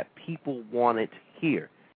sound that people wanted to hear.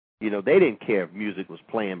 You know, they didn't care if music was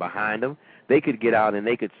playing behind them. They could get out and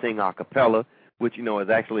they could sing a cappella, which, you know,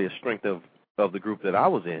 is actually a strength of the group that I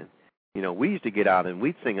was in. You know, we used to get out and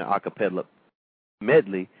we'd sing an a cappella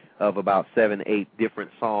medley of about 7-8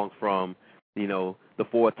 different songs from, you know, the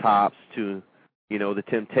Four Tops to, you know, the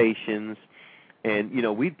Temptations. And, you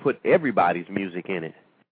know, we'd put everybody's music in it.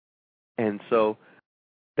 And so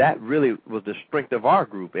that really was the strength of our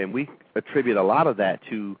group, and we attribute a lot of that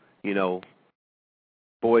to, you know,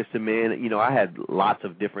 Boyz II Men. You know, I had lots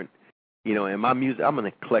of different, you know, in my music, I'm an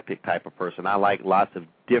eclectic type of person. I like lots of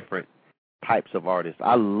different types of artists.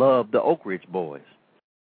 I love the Oak Ridge Boys,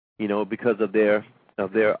 you know, because of their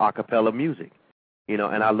a cappella music, you know,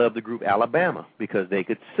 and I love the group Alabama because they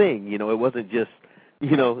could sing. You know, it wasn't just,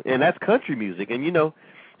 you know, and that's country music. And, you know,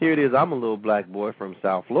 Here it is. I'm a little black boy from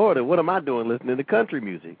South Florida. What am I doing listening to country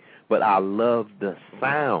music? But I love the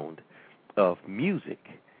sound of music.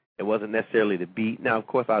 It wasn't necessarily the beat. Now, of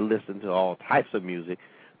course, I listen to all types of music,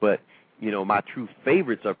 but, my true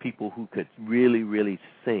favorites are people who could really, really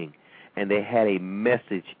sing, and they had a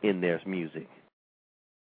message in their music.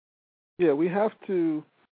 Yeah, we have to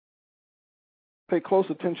pay close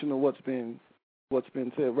attention to what's been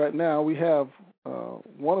said. Right now, we have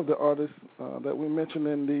one of the artists that we mentioned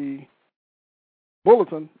in the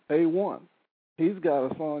bulletin, A1. He's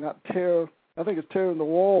got a song out, I think it's Tearing the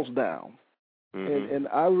Walls Down. Mm-hmm. And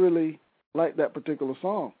I really like that particular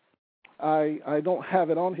song. I don't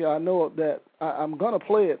have it on here. I know that I'm going to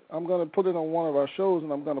play it. I'm going to put it on one of our shows,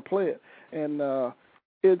 and I'm going to play it. And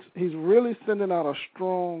he's really sending out a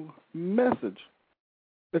strong message.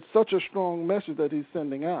 It's such a strong message that he's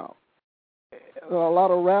sending out. A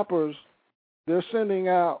lot of rappers, they're sending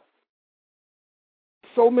out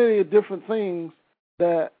so many different things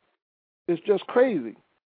that it's just crazy.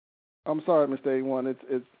 I'm sorry, Mr. A1.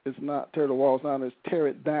 It's not Tear the Walls Down. It's Tear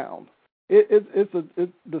It Down.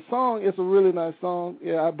 The song is a really nice song.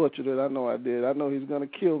 Yeah, I butchered it. I know I did. I know he's going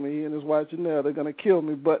to kill me. He and his wife Janelle, they're going to kill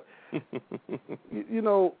me. But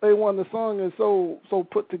A1, the song is so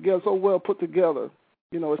put together, so well put together.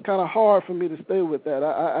 It's kind of hard for me to stay with that.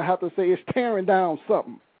 I have to say it's tearing down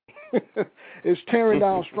something. It's tearing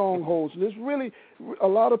down strongholds. And it's really, a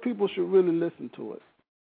lot of people should really listen to it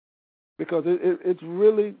because it's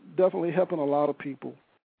really definitely helping a lot of people.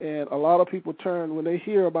 And a lot of people turn, when they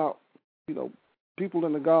hear about, people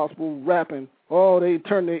in the gospel rapping, they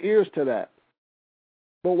turn their ears to that.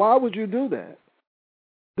 But why would you do that?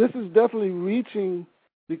 This is definitely reaching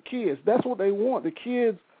the kids. That's what they want. The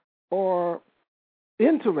kids are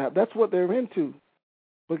into rap. That's what they're into.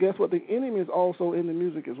 But guess what? The enemy is also in the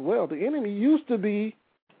music as well. The enemy used to be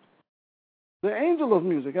the angel of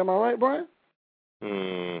music. Am I right, Brian?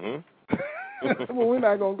 Mm-hmm. Well, we're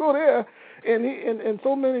not going to go there. And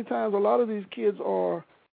so many times, a lot of these kids are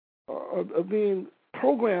being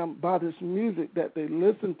programmed by this music that they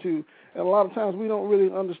listen to. And a lot of times we don't really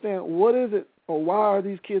understand what is it or why are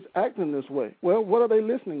these kids acting this way. Well, what are they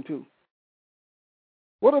listening to?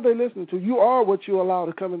 What are they listening to? You are what you allow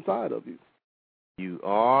to come inside of you. You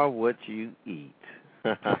are what you eat.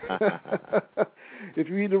 If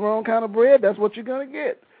you eat the wrong kind of bread, that's what you're going to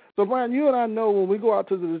get. So, Brian, you and I know when we go out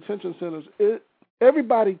to the detention centers,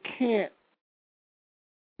 everybody can't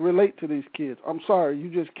relate to these kids. I'm sorry, you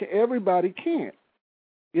just can't. Everybody can't.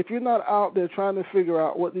 If you're not out there trying to figure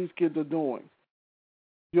out what these kids are doing,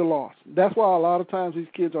 you're lost. That's why a lot of times these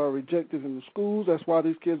kids are rejected in the schools. That's why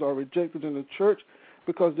these kids are rejected in the church,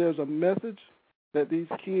 because there's a message that these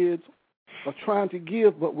kids are trying to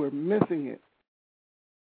give, but we're missing it.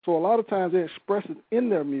 So a lot of times they express it in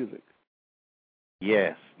their music.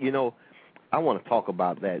 Yes. I want to talk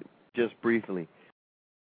about that just briefly.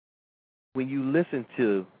 When you listen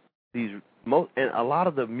to these, and a lot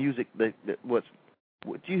of the music what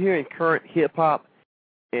you hear in current hip-hop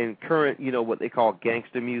and current, what they call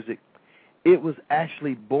gangster music, it was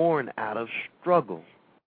actually born out of struggle.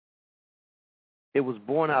 It was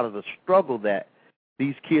born out of the struggle that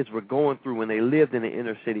these kids were going through when they lived in the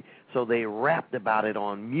inner city, so they rapped about it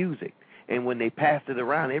on music. And when they passed it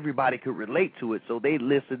around, everybody could relate to it, so they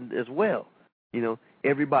listened as well.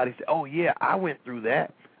 Everybody said, oh, yeah, I went through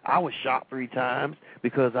that. I was shot 3 times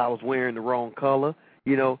because I was wearing the wrong color.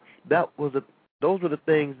 Those were the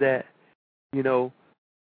things that,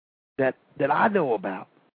 that I know about.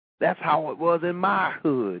 That's how it was in my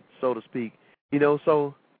hood, so to speak.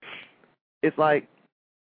 So it's like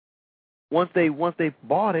once they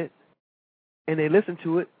bought it and they listened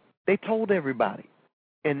to it, they told everybody.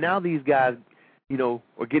 And now these guys,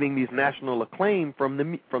 are getting these national acclaim from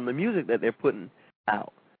the music that they're putting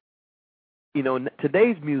out.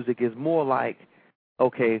 Today's music is more like,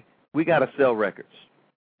 okay, we got to sell records.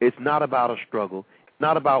 It's not about a struggle. It's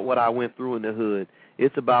not about what I went through in the hood.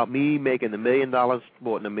 It's about me making $1 million,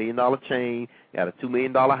 sporting $1 million chain, got a $2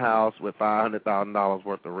 million house with $500,000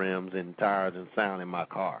 worth of rims and tires and sound in my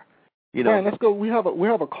car. Brian, let's go. We have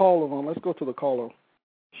a caller on. Let's go to the caller.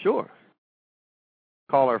 Sure.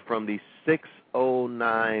 Caller from the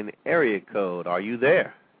 609 area code. Are you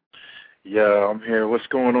there? Yeah, I'm here. What's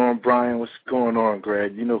going on, Brian? What's going on,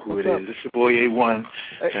 Greg? You know who it is. It's your boy A1.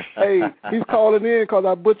 Hey, he's calling in because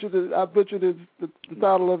I butchered the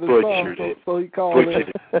title of his song, so he called in.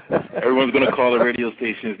 Everyone's going to call the radio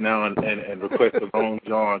stations now and request the wrong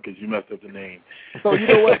John because you messed up the name. So you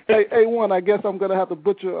know what? Hey, A1, I guess I'm going to have to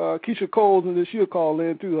butcher Keyshia Coles, and then she'll call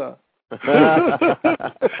in too, huh?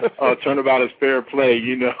 Turnabout is fair play,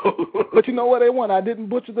 But you know what, A1? I didn't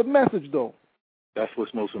butcher the message, though. That's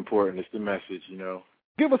what's most important. It's the message, you know.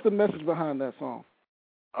 Give us the message behind that song.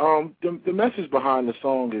 The message behind the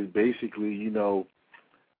song is basically, you know,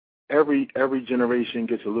 every generation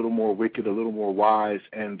gets a little more wicked, a little more wise,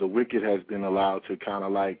 and the wicked has been allowed to kind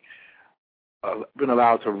of like been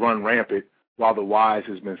allowed to run rampant while the wise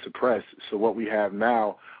has been suppressed. So what we have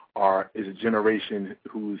now is a generation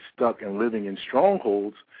who's stuck and living in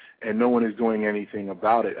strongholds, and no one is doing anything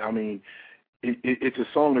about it. I mean, it's a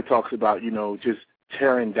song that talks about, you know, just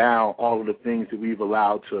tearing down all of the things that we've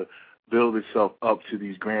allowed to build itself up to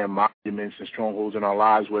these grand monuments and strongholds in our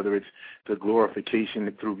lives, whether it's the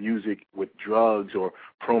glorification through music with drugs or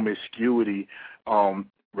promiscuity,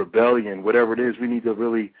 rebellion, whatever it is. We need to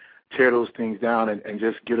really tear those things down and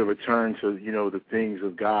just get a return to, you know, the things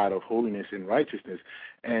of God, of holiness and righteousness.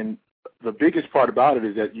 And the biggest part about it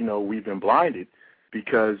is that, you know, we've been blinded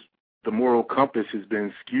because the moral compass has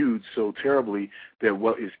been skewed so terribly that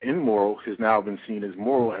what is immoral has now been seen as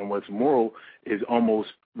moral, and what's moral is almost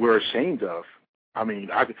we're ashamed of. I mean,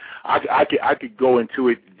 I could go into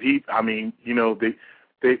it deep. I mean, you know,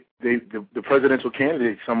 the presidential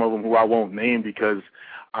candidates, some of them who I won't name because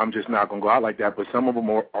I'm just not going to go out like that, but some of them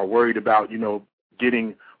are worried about, you know,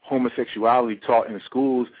 getting homosexuality taught in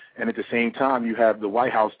schools, and at the same time you have the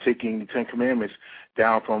White House taking the Ten Commandments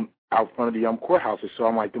down from out front of the courthouses. So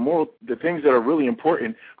I'm like, the things that are really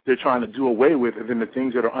important, they're trying to do away with, and then the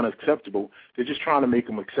things that are unacceptable, they're just trying to make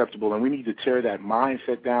them acceptable. And we need to tear that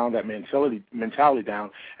mindset down, that mentality down,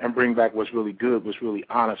 and bring back what's really good, what's really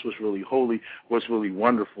honest, what's really holy, what's really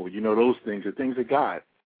wonderful. You know, those things are things of God.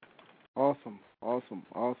 Awesome.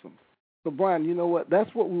 So, Brian, you know what?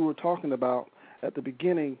 That's what we were talking about at the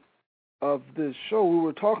beginning of this show. We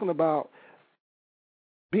were talking about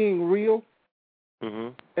being real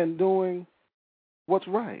and doing what's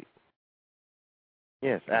right.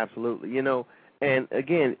 Yes, absolutely. You know, and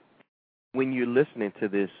again, when you're listening to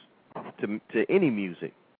this, to any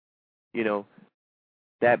music, you know,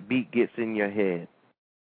 that beat gets in your head.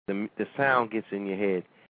 The sound gets in your head.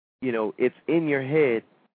 You know, it's in your head,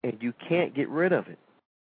 and you can't get rid of it.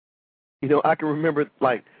 You know, I can remember,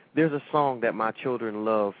 like, there's a song that my children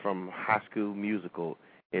love from High School Musical.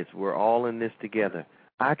 It's We're All in This Together.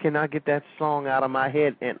 I cannot get that song out of my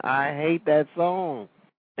head, and I hate that song.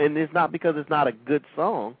 And it's not because it's not a good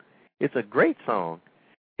song. It's a great song.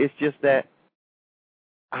 It's just that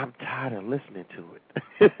I'm tired of listening to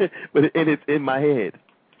it. And it's in my head.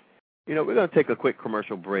 You know, we're going to take a quick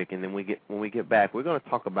commercial break, and then when we get back, we're going to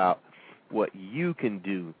talk about what you can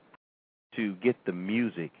do to get the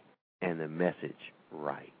music and the message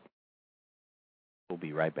right. We'll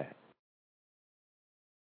be right back.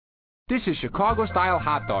 This is Chicago-style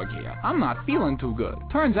hot dog here. I'm not feeling too good.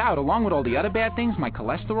 Turns out, along with all the other bad things my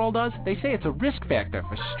cholesterol does, they say it's a risk factor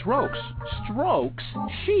for strokes. Strokes?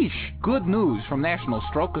 Sheesh. Good news from National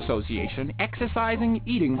Stroke Association. Exercising,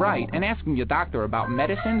 eating right, and asking your doctor about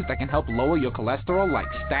medicines that can help lower your cholesterol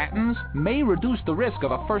like statins may reduce the risk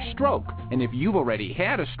of a first stroke. And if you've already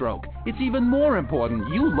had a stroke, it's even more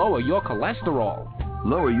important you lower your cholesterol.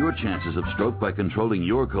 Lower your chances of stroke by controlling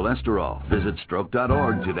your cholesterol. Visit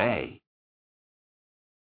stroke.org today.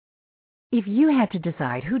 If you had to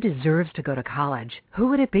decide who deserves to go to college, who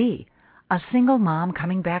would it be? A single mom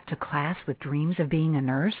coming back to class with dreams of being a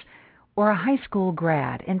nurse? Or a high school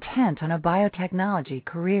grad intent on a biotechnology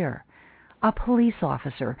career? A police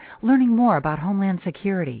officer learning more about Homeland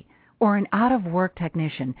Security? Or an out-of-work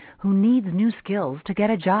technician who needs new skills to get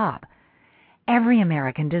a job? Every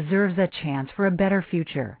American deserves a chance for a better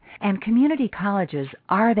future, and community colleges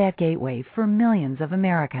are that gateway for millions of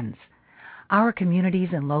Americans. Our communities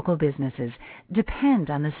and local businesses depend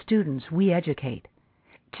on the students we educate.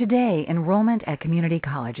 Today, enrollment at community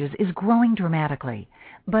colleges is growing dramatically,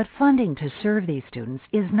 but funding to serve these students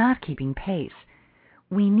is not keeping pace.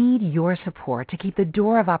 We need your support to keep the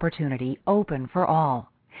door of opportunity open for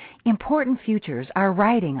all. Important futures are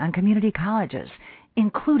riding on community colleges,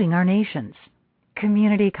 including our nation's.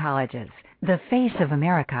 Community colleges, the face of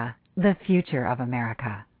America, the future of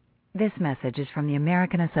America. This message is from the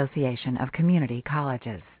American Association of Community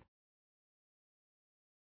Colleges.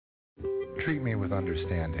 Treat me with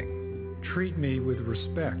understanding. Treat me with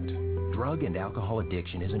respect. Drug and alcohol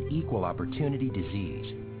addiction is an equal opportunity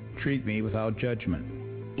disease. Treat me without judgment.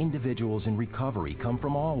 Individuals in recovery come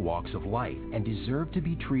from all walks of life and deserve to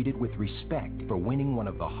be treated with respect for winning one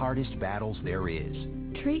of the hardest battles there is.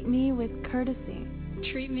 Treat me with courtesy.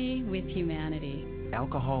 Treat me with humanity.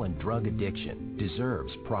 Alcohol and drug addiction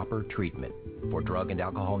deserves proper treatment. For drug and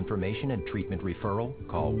alcohol information and treatment referral,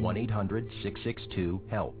 call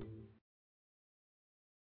 1-800-662-HELP.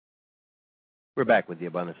 We're back with the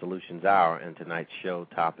Abundant Solutions Hour, and tonight's show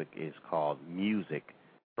topic is called Music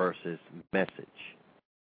versus Message.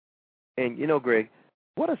 And, Greg,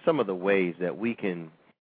 what are some of the ways that we can,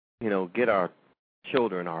 get our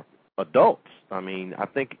children, our adults? I mean, I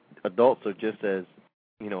think adults are just as,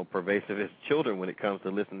 pervasive as children when it comes to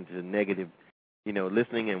listening to negative,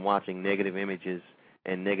 listening and watching negative images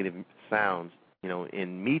and negative sounds,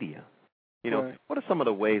 in media. Right. What are some of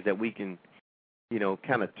the ways that we can,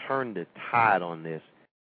 kind of turn the tide on this?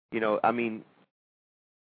 I mean,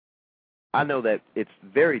 I know that it's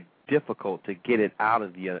very difficult to get it out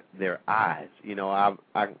of their eyes.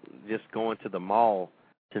 I just going to the mall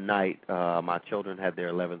tonight. My children had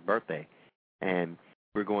their 11th birthday, and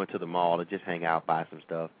we're going to the mall to just hang out, buy some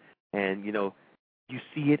stuff. And, you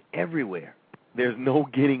see it everywhere. There's no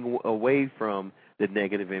getting away from the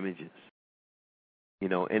negative images.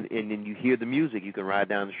 And then you hear the music. You can ride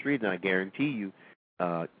down the street, and I guarantee you,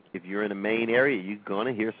 if you're in the main area, you're going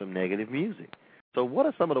to hear some negative music. So what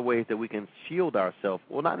are some of the ways that we can shield ourselves?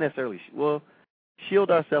 Well, not necessarily, shield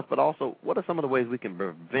ourselves, but also what are some of the ways we can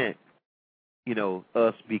prevent,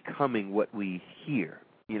 us becoming what we hear?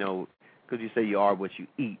 Because you say you are what you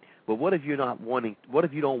eat. But what if you don't want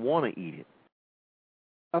to eat it?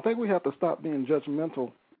 I think we have to stop being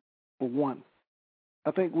judgmental, for one. I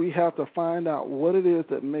think we have to find out what it is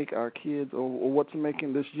that make our kids or what's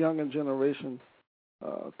making this younger generation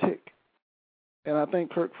tick. And I think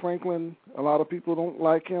Kirk Franklin, a lot of people don't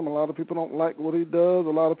like him. A lot of people don't like what he does. A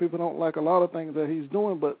lot of people don't like a lot of things that he's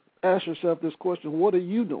doing. But ask yourself this question: what are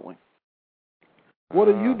you doing? What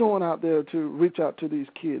are you doing out there to reach out to these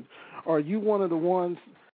kids? Are you one of the ones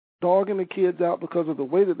dogging the kids out because of the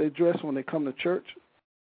way that they dress when they come to church?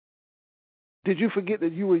 Did you forget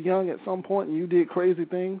that you were young at some point and you did crazy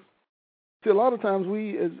things? See, a lot of times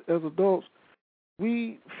we as adults,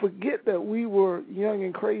 we forget that we were young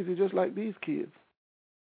and crazy just like these kids.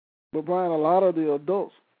 But, Brian, a lot of the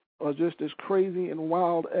adults are just as crazy and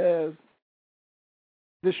wild as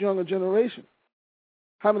this younger generation.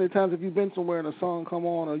 How many times have you been somewhere and a song come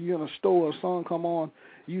on, or you're in a store and a song come on,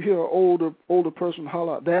 you hear an older person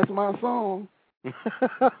holler out, "That's my song,"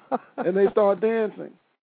 and they start dancing.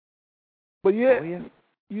 But yet,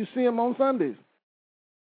 you see them on Sundays.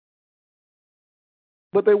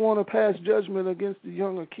 But they want to pass judgment against the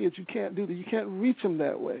younger kids. You can't do that. You can't reach them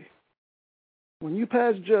that way. When you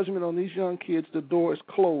pass judgment on these young kids, the door is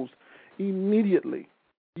closed immediately.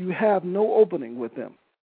 You have no opening with them.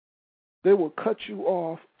 They will cut you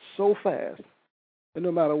off so fast. And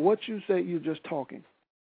no matter what you say, you're just talking.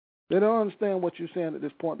 They don't understand what you're saying at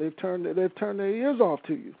this point. They've turned their ears off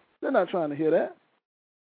to you. They're not trying to hear that.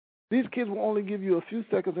 These kids will only give you a few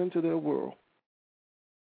seconds into their world.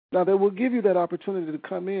 Now, they will give you that opportunity to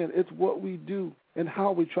come in. It's what we do and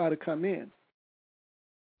how we try to come in.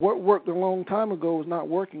 What worked a long time ago is not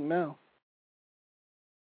working now.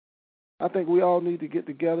 I think we all need to get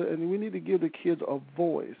together, and we need to give the kids a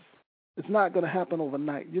voice. It's not going to happen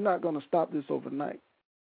overnight. You're not going to stop this overnight.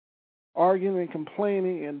 Arguing and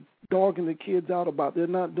complaining and dogging the kids out about they're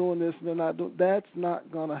not doing this and they're not doing that's not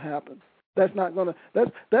going to happen.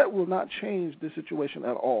 That will not change the situation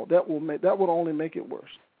at all. That will only make it worse.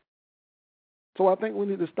 So I think we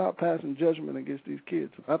need to stop passing judgment against these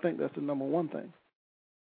kids. I think that's the number one thing.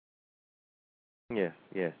 Yes.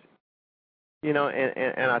 And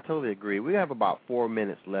I totally agree. We have about 4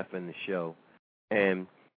 minutes left in the show, and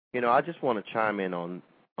I just want to chime in on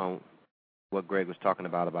what Greg was talking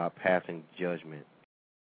about passing judgment.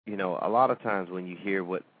 A lot of times when you hear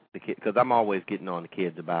what the kid, because I'm always getting on the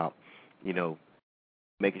kids about,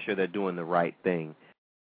 making sure they're doing the right thing.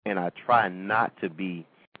 And I try not to be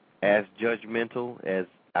as judgmental as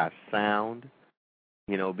I sound,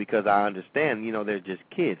 because I understand, they're just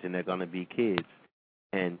kids and they're going to be kids.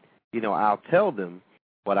 And, I'll tell them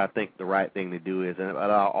what I think the right thing to do is, and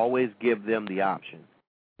I'll always give them the option.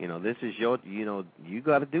 This is your, you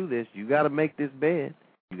got to do this. You got to make this bed.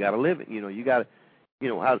 You got to live it. You got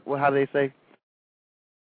to, how do they say?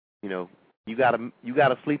 You got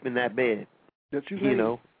to sleep in that bed. That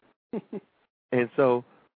you And so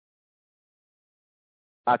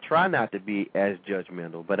I try not to be as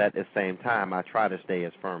judgmental, but at the same time, I try to stay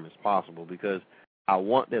as firm as possible because I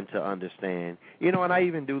want them to understand. And I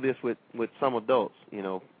even do this with some adults,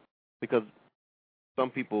 because some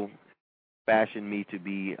people fashion me to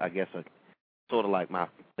be, I guess, a sort of like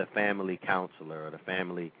the family counselor or the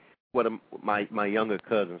family. My younger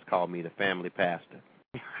cousins call me the family pastor.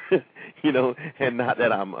 And not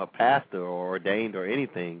that I'm a pastor or ordained or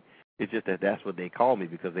anything. It's just that that's what they call me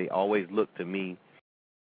because they always look to me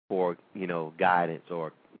for, guidance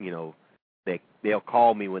or, they'll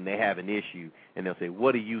call me when they have an issue, and they'll say,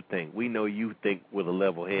 "What do you think?" We know you think with a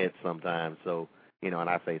level head sometimes, so and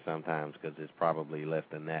I say sometimes because it's probably less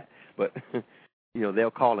than that. But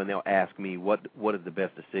they'll call and they'll ask me what is the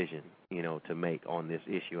best decision to make on this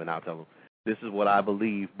issue, and I'll tell them this is what I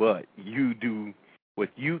believe, but you do what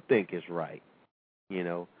you think is right,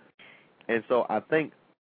 And so I think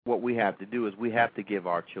what we have to do is we have to give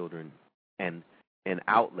our children an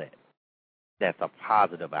outlet that's a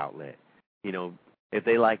positive outlet. If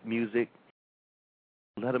they like music,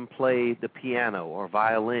 let them play the piano or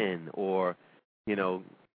violin or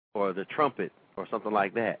the trumpet or something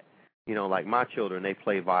like that. Like my children, they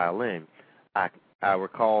play violin. I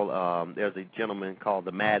recall there's a gentleman called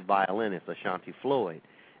the Mad Violinist, Ashanti Floyd,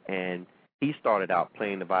 and he started out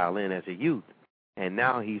playing the violin as a youth, and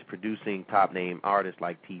now he's producing top-name artists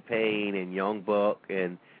like T-Pain and Young Buck,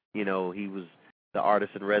 and, he was the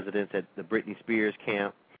artist in residence at the Britney Spears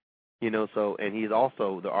camp, and he's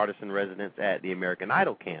also the artist in residence at the American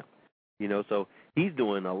Idol camp, so he's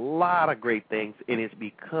doing a lot of great things, and it's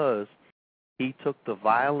because he took the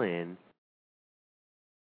violin,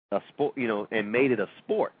 a sport, and made it a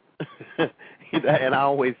sport. And I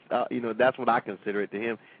always, that's what I consider it to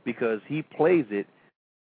him, because he plays it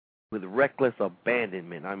with reckless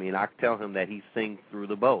abandonment. I mean, I tell him that he sings through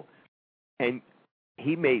the bow, and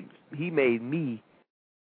he made me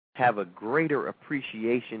have a greater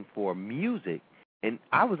appreciation for music, and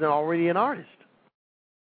I was already an artist.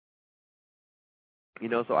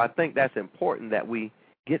 So I think that's important that we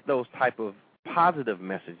get those type of positive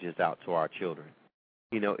messages out to our children.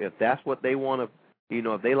 If that's what they want to,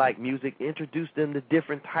 if they like music, introduce them to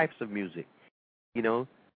different types of music.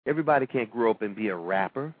 Everybody can't grow up and be a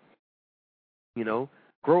rapper.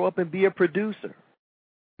 Grow up and be a producer.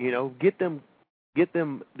 Get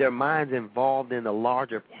them their minds involved in the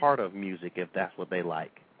larger part of music if that's what they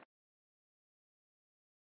like.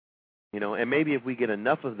 And maybe if we get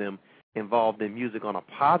enough of them involved in music on a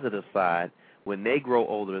positive side, when they grow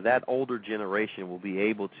older, that older generation will be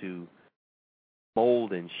able to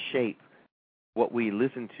mold and shape what we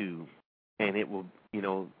listen to, and it will,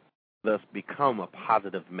 thus become a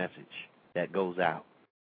positive message that goes out.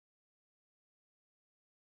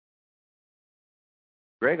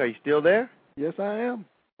 Greg, are you still there? Yes, I am.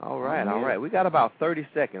 All right. We got about 30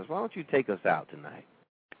 seconds. Why don't you take us out tonight?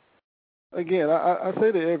 Again, I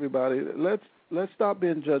say to everybody, let's stop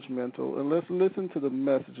being judgmental and let's listen to the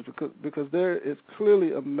message, because there is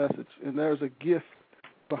clearly a message and there's a gift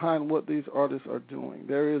behind what these artists are doing.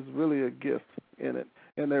 There is really a gift in it,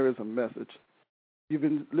 and there is a message. You've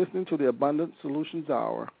been listening to the Abundant Solutions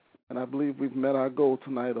Hour, and I believe we've met our goal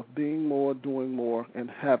tonight of being more, doing more, and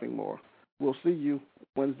having more. We'll see you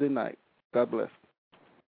Wednesday night. God bless.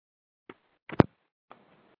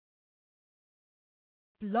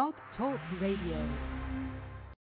 Blog Talk Radio.